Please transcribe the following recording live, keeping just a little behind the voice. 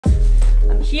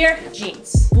here,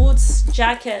 jeans, boots,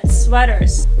 jackets,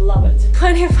 sweaters, love it.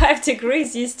 25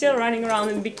 degrees, you're still running around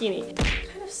in bikini.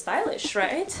 Kind of stylish,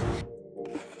 right?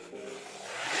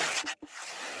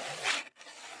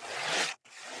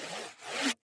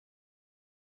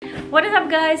 What is up,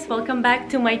 guys? Welcome back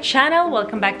to my channel.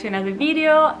 Welcome back to another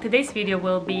video. Today's video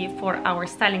will be for our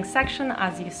styling section,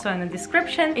 as you saw in the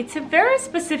description. It's a very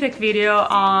specific video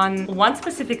on one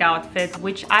specific outfit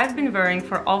which I've been wearing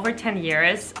for over 10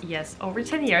 years. Yes, over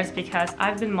 10 years, because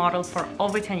I've been modeled for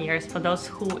over 10 years, for those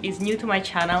who is new to my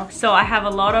channel. So I have a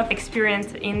lot of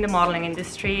experience in the modeling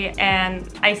industry and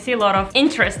I see a lot of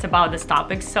interest about this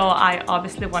topic. So I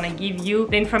obviously want to give you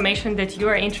the information that you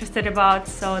are interested about.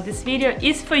 So this video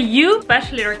is for you,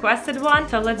 especially requested one.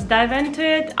 So let's dive into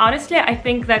it. Honestly, I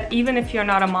think that even if you're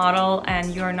not a model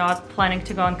and you're not planning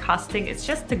to go on casting, it's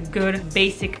just a good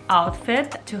basic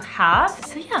outfit to have.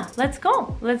 So yeah, let's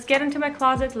go. Let's get into my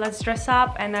closet, let's dress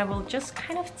up, and I will just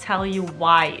kind of tell you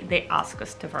why they ask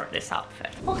us to wear this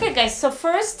outfit. Okay guys, so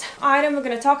first item we're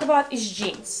gonna talk about is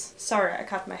jeans. Sorry, I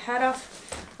cut my head off.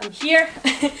 I'm here.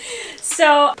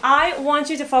 So I want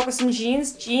you to focus on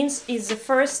jeans. Jeans is the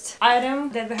first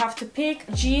item that we have to pick.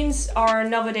 Jeans are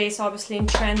nowadays obviously in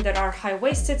trend that are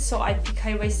high-waisted, so I pick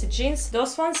high-waisted jeans.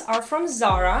 Those ones are from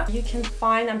Zara. You can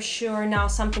find, I'm sure, now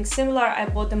something similar. I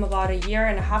bought them about a year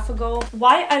and a half ago.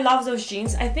 Why I love those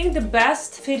jeans? I think the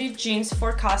best fitted jeans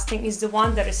for casting is the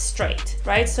one that is straight,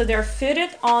 right? So they're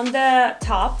fitted on the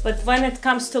top, but when it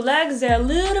comes to legs, they're a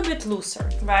little bit looser,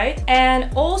 right?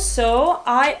 And also,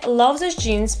 I love those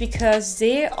jeans because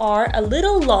they are a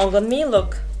little long on me.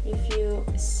 Look, if you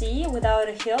see, without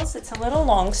the heels, it's a little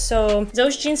long. So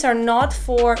those jeans are not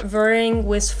for wearing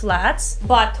with flats,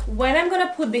 but when I'm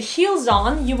gonna put the heels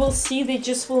on, you will see they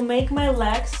just will make my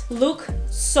legs look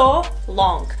so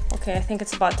long. Okay, I think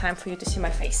it's about time for you to see my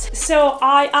face. So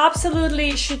I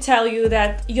absolutely should tell you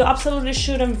that you absolutely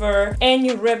shouldn't wear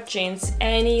any ripped jeans,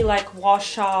 any like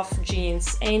wash off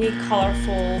jeans, any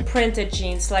colorful printed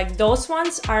jeans. Like those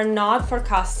ones are not for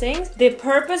casting. The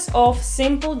purpose of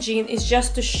simple jean is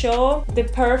just to show the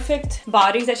perfect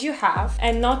body that you have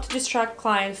and not to distract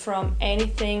client from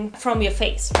anything from your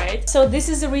face, right? So this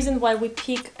is the reason why we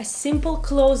pick a simple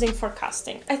clothing for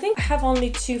casting. I think I have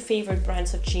only two favorite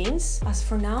brands of jeans as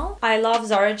for now. I love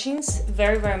Zara jeans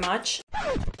very, very much.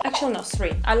 Actually, no,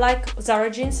 three. I like Zara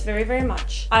jeans very, very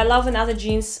much. I love another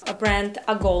jeans brand,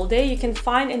 Agolde. You can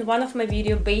find in one of my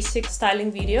basic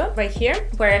styling video right here,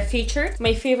 where I featured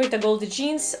my favorite Agolde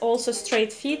jeans, also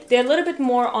straight fit. They're a little bit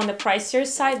more on the pricier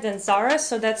side than Zara,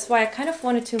 so that's why I kind of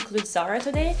wanted to include Zara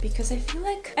today, because I feel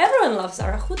like everyone loves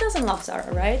Zara. Who doesn't love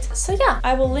Zara, right? So yeah,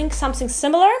 I will link something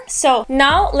similar. So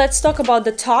now let's talk about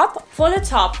the top. For the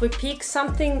top, we pick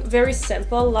something very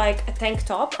simple, like a tank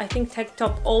top. I think tank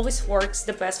top always works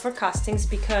the best for castings,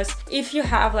 because if you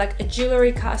have like a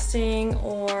jewelry casting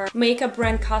or makeup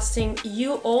brand casting,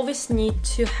 you always need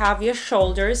to have your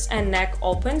shoulders and neck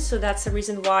open. So that's the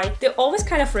reason why they always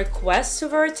kind of request to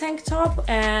wear a tank top,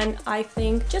 and I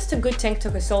think just a good tank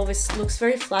top is always looks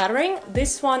very flattering.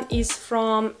 This one is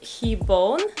from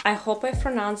Hebone. I hope I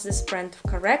pronounced this brand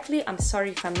correctly. I'm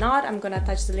sorry if I'm not. I'm gonna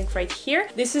attach the link right here.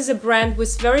 This is a brand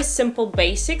with very simple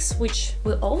basics, which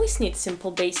we always need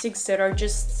simple basics that are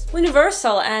just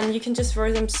universal and you can just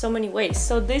wear them so many ways.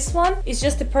 So this one is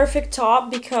just a perfect top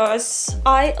because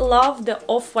I love the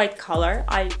off-white color.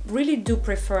 I really do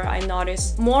prefer, I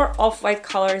notice, more off-white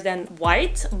color than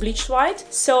white, bleached white.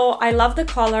 So I love the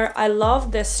color. I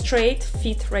love the straight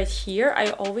fit right here.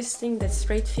 I always think that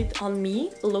straight fit on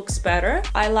me looks better.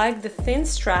 I like the thin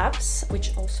straps,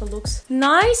 which also looks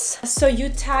nice. So you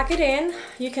tag it in.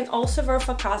 You can also wear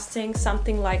for casting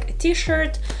something like a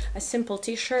t-shirt, a simple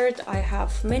t-shirt. I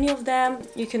have many of them.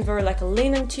 You can wear like a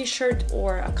linen t-shirt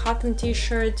or a cotton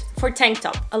t-shirt. For tank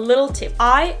top, a little tip.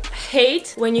 I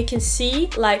hate when you can see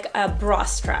like a bra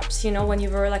straps, you know, when you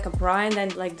wear like a bra and then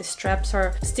like the straps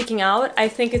are sticking out. I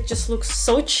think it just looks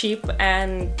so cheap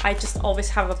and I just always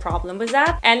have a problem with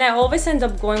that. And I always end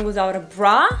up going without a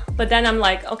bra, but then I'm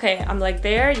like, okay, I'm like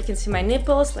there, you can see my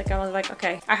nipples. Like I was like,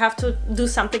 okay, I have to do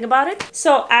something about it.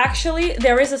 So actually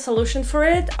there is a solution for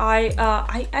it.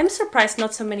 I'm surprised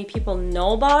not so many people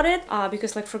know about it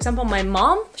because like for example my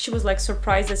mom, she was like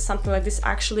surprised that something like this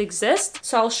actually exists.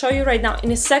 So I'll show you right now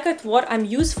in a second what I'm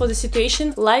used for the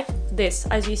situation like this.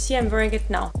 As you see, I'm wearing it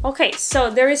now. Okay, so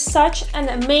there is such an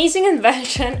amazing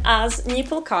invention as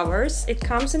nipple covers. It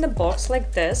comes in a box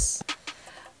like this.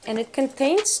 and it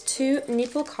contains 2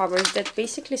 nipple covers that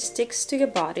basically sticks to your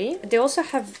body. They also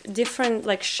have different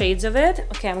like shades of it.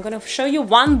 Okay, I'm gonna show you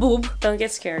one boob. Don't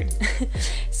get scared.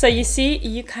 So you see,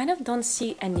 you kind of don't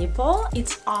see a nipple.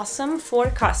 It's awesome for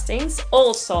castings.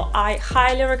 Also, I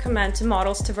highly recommend to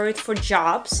models to wear it for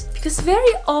jobs because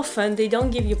very often they don't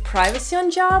give you privacy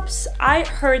on jobs. I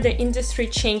heard the industry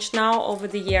changed now over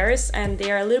the years and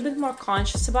they are a little bit more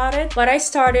conscious about it. But I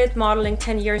started modeling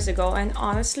 10 years ago and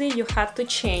honestly, you had to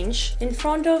change in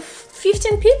front of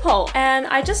 15 people. And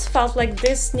I just felt like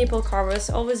this nipple covers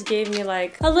always gave me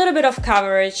like a little bit of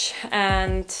coverage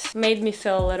and made me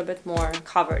feel a little bit more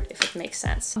covered, if it makes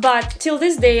sense. But till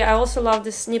this day, I also love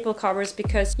these nipple covers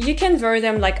because you can wear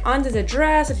them like under the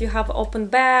dress if you have open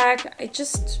back. It's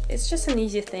just an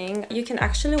easy thing. You can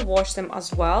actually wash them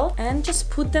as well and just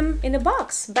put them in a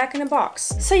box, back in a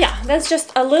box. So yeah, that's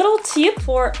just a little tip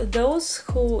for those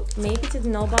who maybe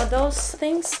didn't know about those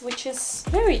things, which is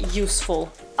very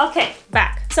useful. Okay,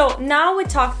 back. So now we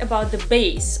talked about the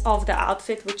base of the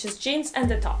outfit, which is jeans and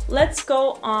the top. Let's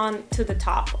go on to the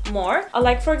top more.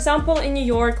 Like for example, in New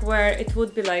York, where it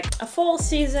would be like a fall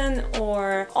season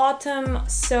or autumn.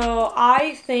 So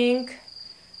I think,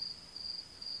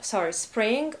 sorry,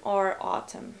 spring or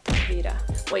autumn. Vita,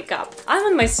 wake up. I'm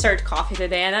on my 3rd coffee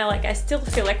today and I still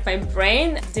feel like my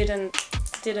brain didn't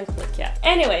click yet.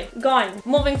 Anyway,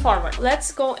 moving forward.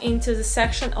 Let's go into the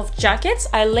section of jackets.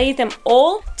 I laid them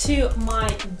all to my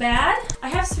bed. I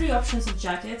have 3 options of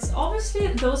jackets. Obviously,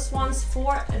 those ones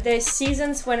for the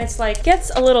seasons when it's like gets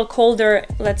a little colder,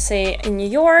 let's say in New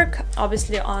York.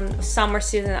 Obviously on summer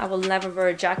season, I will never wear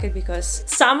a jacket because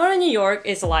summer in New York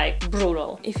is like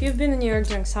brutal. If you've been in New York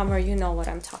during summer, you know what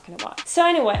I'm talking about. So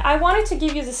anyway, I wanted to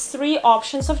give you these 3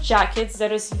 options of jackets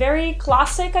that is very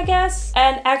classic, I guess,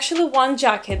 and actually one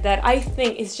jacket that I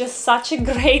think is just such a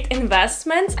great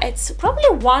investment. It's probably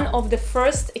one of the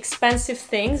first expensive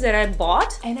things that I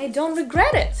bought and I don't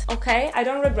regret it, okay? I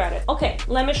don't regret it. Okay,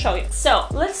 let me show you. So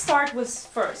let's start with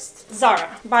first Zara,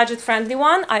 budget-friendly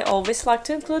one. I always like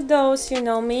to include those, you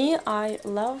know me. I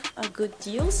love a good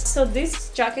deals. So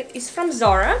this jacket is from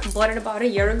Zara. Bought it about a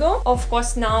year ago. Of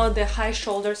course, now the high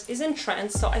shoulders is in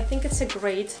trend, so I think it's a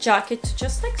great jacket to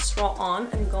just like throw on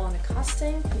and go on a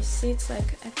casting. You see, it's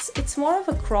like it's more of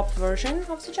a crop version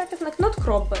of the jacket, like not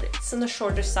crop, but it's on the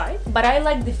shorter side. But I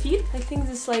like the fit. I think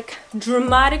this like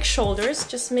dramatic shoulders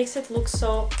just makes it look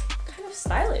so kind of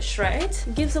stylish, right?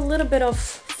 Gives a little bit of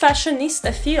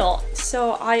fashionista feel.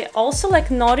 So I also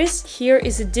like notice here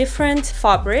is a different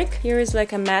fabric. Here is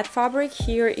like a matte fabric.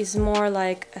 Here is more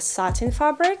like a satin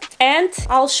fabric. And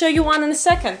I'll show you one in a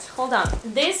second. Hold on.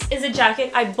 This is a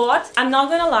jacket I bought, I'm not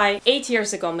gonna lie, 8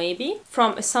 years ago maybe,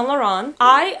 from Saint Laurent.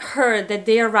 I heard that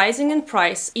they are rising in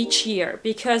price each year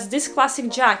because this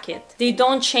classic jacket, they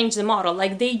don't change the model.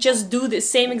 Like they just do the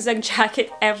same exact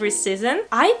jacket every season.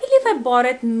 I believe I bought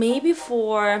it maybe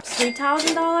for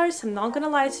 $3,000. I'm not gonna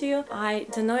lie to you. I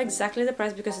don't know exactly the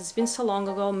price because it's been so long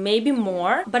ago, maybe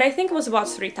more, but I think it was about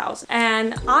 3,000.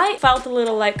 And I felt a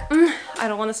little like, I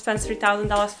don't want to spend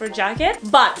 $3,000 for a jacket.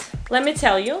 But let me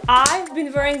tell you, I've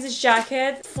been wearing this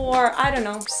jacket for, I don't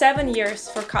know, 7 years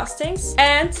for castings.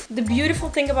 And the beautiful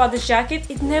thing about this jacket,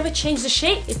 it never changed the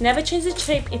shape. It never changed the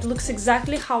shape. It looks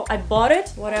exactly how I bought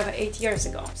it, whatever, 8 years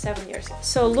ago, 7 years ago.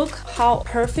 So look how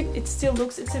perfect it still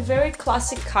looks. It's a very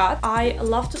classic cut. I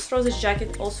love to throw this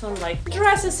jacket also on like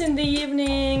dresses in the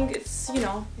evening. It's, you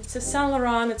know, it's a Saint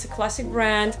Laurent, it's a classic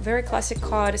brand, very classic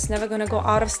cut. It's never gonna go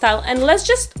out of style. And let's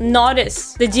just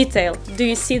notice the detail. Do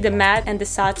you see the matte and the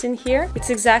satin here? It's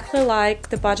exactly like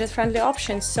the budget-friendly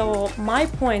option. So my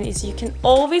point is you can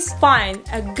always find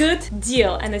a good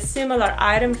deal and a similar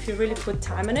item if you really put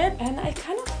time in it. And I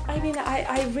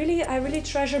really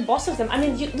treasure both of them. I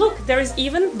mean, look, there is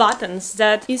even buttons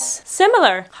that is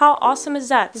similar. How awesome is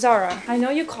that? Zara, I know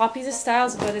you copy the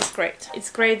styles, but it's great. It's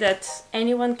great that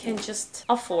anyone can just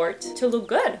afford to look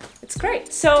good. It's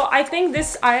great. So I think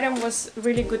this item was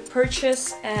really good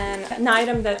purchase and an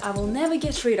item that I will never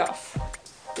get rid of.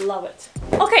 Love it.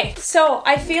 Okay, so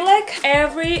I feel like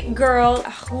every girl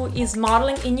who is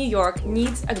modeling in New York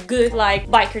needs a good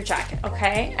like biker jacket,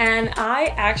 okay? And I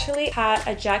actually had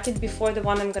a jacket before the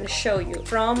one I'm gonna show you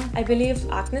from, I believe,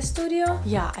 Acne Studio.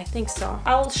 Yeah, I think so.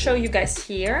 I'll show you guys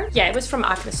here. Yeah, it was from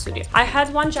Acne Studio. I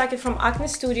had one jacket from Acne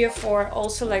Studio for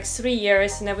also like 3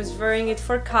 years and I was wearing it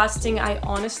for casting. I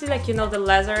honestly, like, you know, the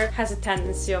leather has a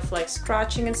tendency of like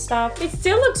scratching and stuff. It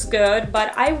still looks good,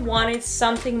 but I wanted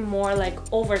something more like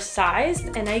oversized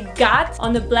missed, and I got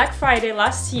on the Black Friday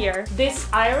last year this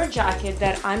Aero jacket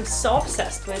that I'm so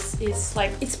obsessed with. It's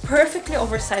like, it's perfectly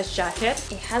oversized jacket.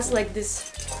 It has like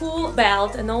this cool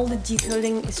belt and all the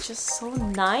detailing is just so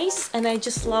nice, and I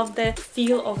just love the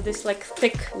feel of this like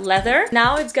thick leather.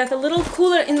 Now it's got a little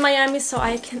cooler in Miami, so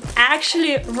I can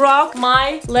actually rock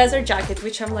my leather jacket,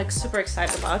 which I'm like super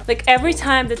excited about. Like every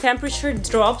time the temperature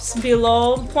drops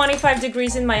below 25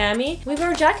 degrees in Miami, we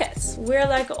wear jackets. We're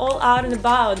like all out and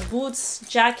about, boots,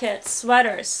 jackets,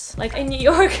 sweaters. Like in New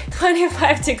York,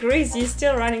 25 degrees, you're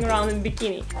still running around in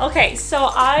bikini. Okay, so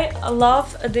I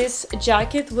love this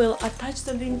jacket. Will attach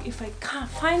the link if I can't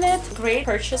find it. Great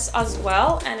purchase as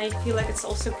well, and I feel like it's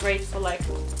also great for like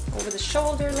over the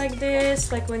shoulder like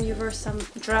this, like when you wear some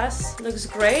dress. Looks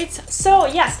great. So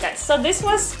yes guys, so this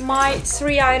was my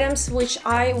 3 items which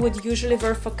I would usually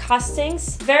wear for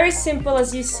castings. Very simple,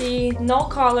 as you see, no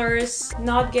colors,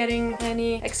 not getting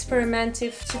any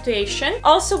experimental situation.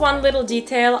 Also, one little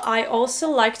detail, I also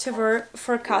like to wear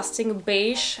for casting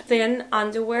beige thin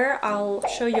underwear. I'll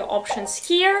show you options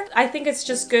here. I think it's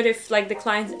just good if like the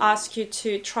client asks you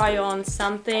to try on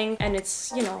something and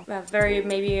it's, you know, a very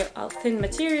maybe a thin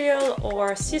material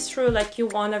or see-through, like you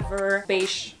want to wear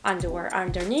beige underwear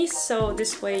underneath. So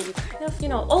this way you kind of, you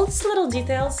know, all these little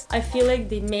details, I feel like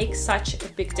they make such a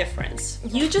big difference.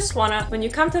 You just wanna, when you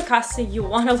come to a casting, you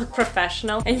want to look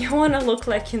professional and you want to look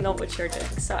like you know what you're doing.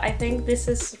 So I think this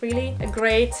is really a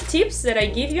great tips that I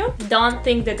give you. Don't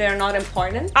think that they're not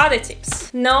important. Other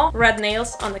tips: no red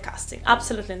nails on the casting.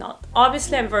 Absolutely not.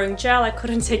 Obviously I'm wearing gel, I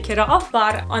couldn't take it off,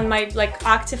 but on my like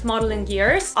active modeling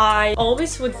years, I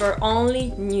always would wear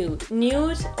only nude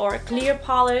or clear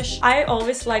polish. I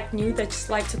always like nude. I just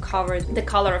like to cover the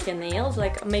color of your nails,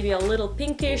 like maybe a little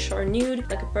pinkish or nude,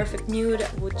 like a perfect nude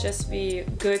would just be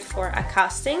good for a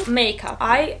casting. Makeup,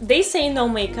 they say no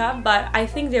makeup, but I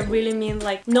think they really mean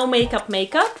like no makeup.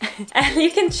 And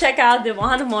you can check out the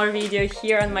one more video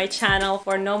here on my channel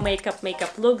for no makeup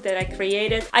look that I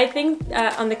created. I think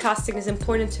on the casting is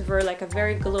important to wear like a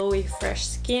very glowy fresh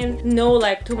skin, no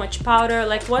like too much powder.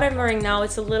 Like what I'm wearing now,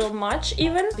 it's a little much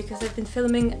even because I've been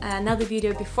filming another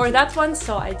video before that one,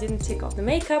 so I didn't take off the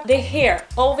makeup. The hair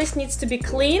always needs to be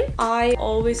clean. I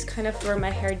always kind of wear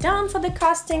my hair down for the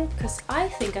casting because I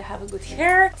think I have a good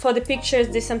hair. For the pictures,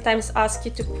 they sometimes ask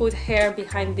you to put hair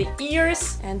behind the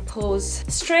ears and pose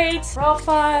straight,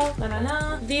 profile,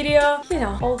 video, you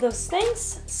know, all those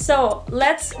things. So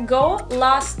let's go.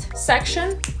 Last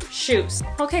section, shoes.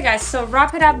 Okay guys, so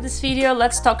wrap it up this video,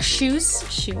 let's talk shoes.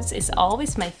 Shoes is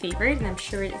always my favorite, and I'm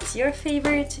sure it's your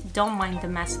favorite. Don't mind the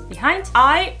mess behind.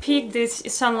 I picked this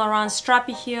Saint Laurent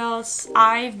strappy heels.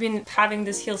 I've been having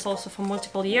these heels also for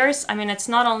multiple years. I mean, it's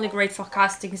not only great for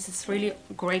castings, it's really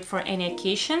great for any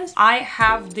occasions. I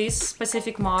have this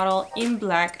specific model in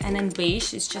black and in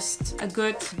beige. It's just a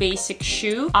good basic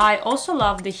shoe. I also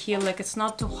love the heel, like it's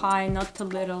not too high, not too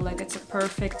little, like it's a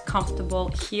perfect comfortable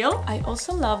heel. I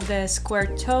also love the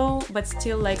square toe, but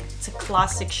still like it's a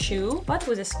classic shoe, but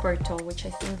with a square toe, which I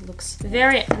think looks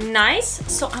very nice.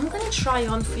 So I'm gonna try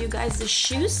on for you guys the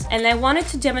shoes, and I wanted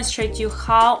to demonstrate to you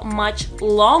how much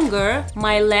longer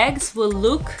my legs will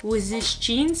look with these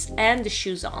jeans and the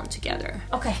shoes on together.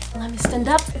 Okay, let me stand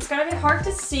up. It's gonna be hard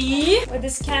to see with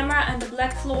this camera and the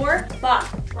black floor, but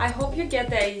I hope you get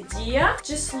the idea.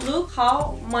 Just look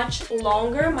how much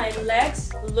longer my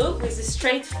legs look with the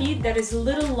straight feet that is a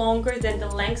little longer than the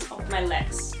length of my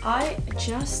legs. I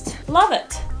just love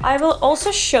it. I will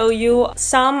also show you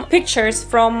some pictures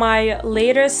from my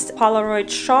latest Polaroid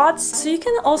shots, so you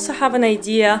can also have an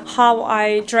idea how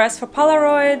I dress for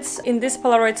Polaroids. In this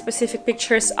Polaroid specific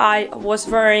pictures, I was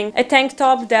wearing a tank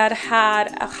top that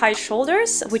had high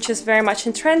shoulders, which is very much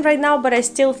in trend right now, but I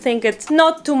still think it's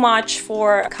not too much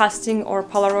for casting or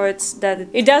Polaroids, that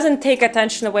it doesn't take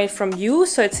attention away from you.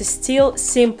 So it's a still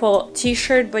simple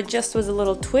t-shirt, but just with a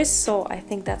little twist, so I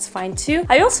think that's fine too.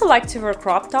 I also like to wear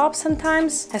crop tops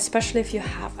sometimes, especially if you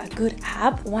have a good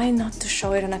ab. Why not to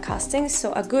show it on a casting?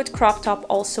 So a good crop top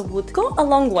also would go a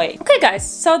long way. Okay guys,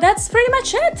 so that's pretty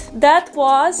much it. That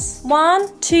was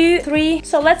 1, 2, 3,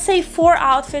 so let's say 4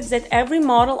 outfits that every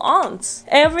model owns.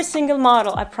 Every single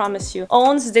model, I promise you,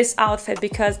 owns this outfit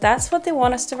because that's what they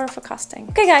want us to wear for casting.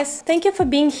 Okay guys, thank you for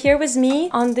being here with me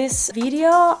on this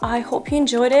video. I hope you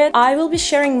enjoyed it. I will be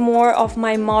sharing more of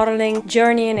my modeling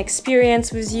journey and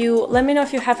experience with you. Let me know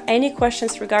if you have any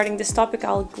questions regarding this topic.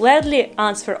 I'll gladly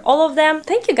answer all of them.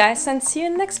 Thank you guys, and see you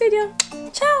in the next video.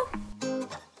 Ciao!